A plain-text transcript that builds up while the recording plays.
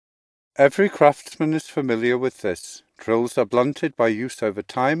Every craftsman is familiar with this. Drills are blunted by use over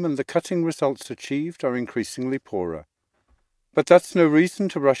time and the cutting results achieved are increasingly poorer. But that's no reason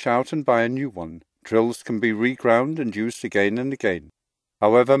to rush out and buy a new one. Drills can be reground and used again and again.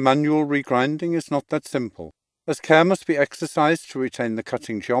 However, manual regrinding is not that simple, as care must be exercised to retain the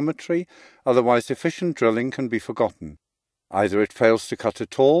cutting geometry, otherwise efficient drilling can be forgotten. Either it fails to cut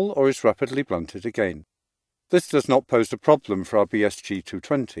at all or is rapidly blunted again. This does not pose a problem for our BSG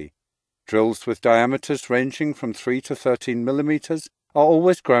 220. Drills with diameters ranging from 3 to 13 millimeters are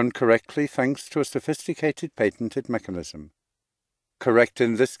always ground correctly thanks to a sophisticated patented mechanism. Correct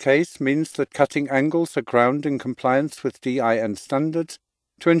in this case means that cutting angles are ground in compliance with DIN standards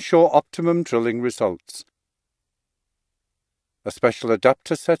to ensure optimum drilling results. A special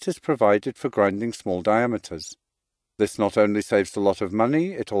adapter set is provided for grinding small diameters. This not only saves a lot of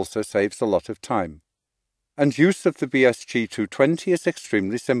money, it also saves a lot of time. And use of the BSG 220 is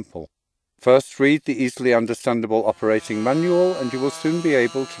extremely simple. First read the easily understandable operating manual and you will soon be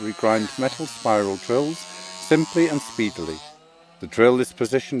able to regrind metal spiral drills simply and speedily. The drill is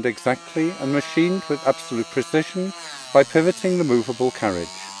positioned exactly and machined with absolute precision by pivoting the movable carriage.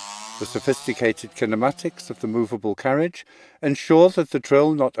 The sophisticated kinematics of the movable carriage ensure that the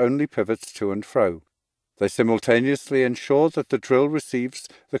drill not only pivots to and fro, they simultaneously ensure that the drill receives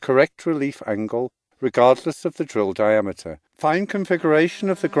the correct relief angle regardless of the drill diameter. Fine configuration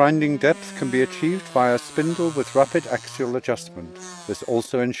of the grinding depth can be achieved via a spindle with rapid axial adjustment. This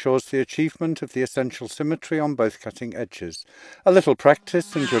also ensures the achievement of the essential symmetry on both cutting edges. A little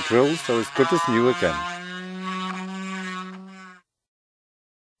practice and your drills are as good as new again.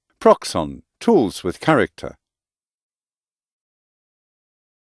 PROXXON, tools with character.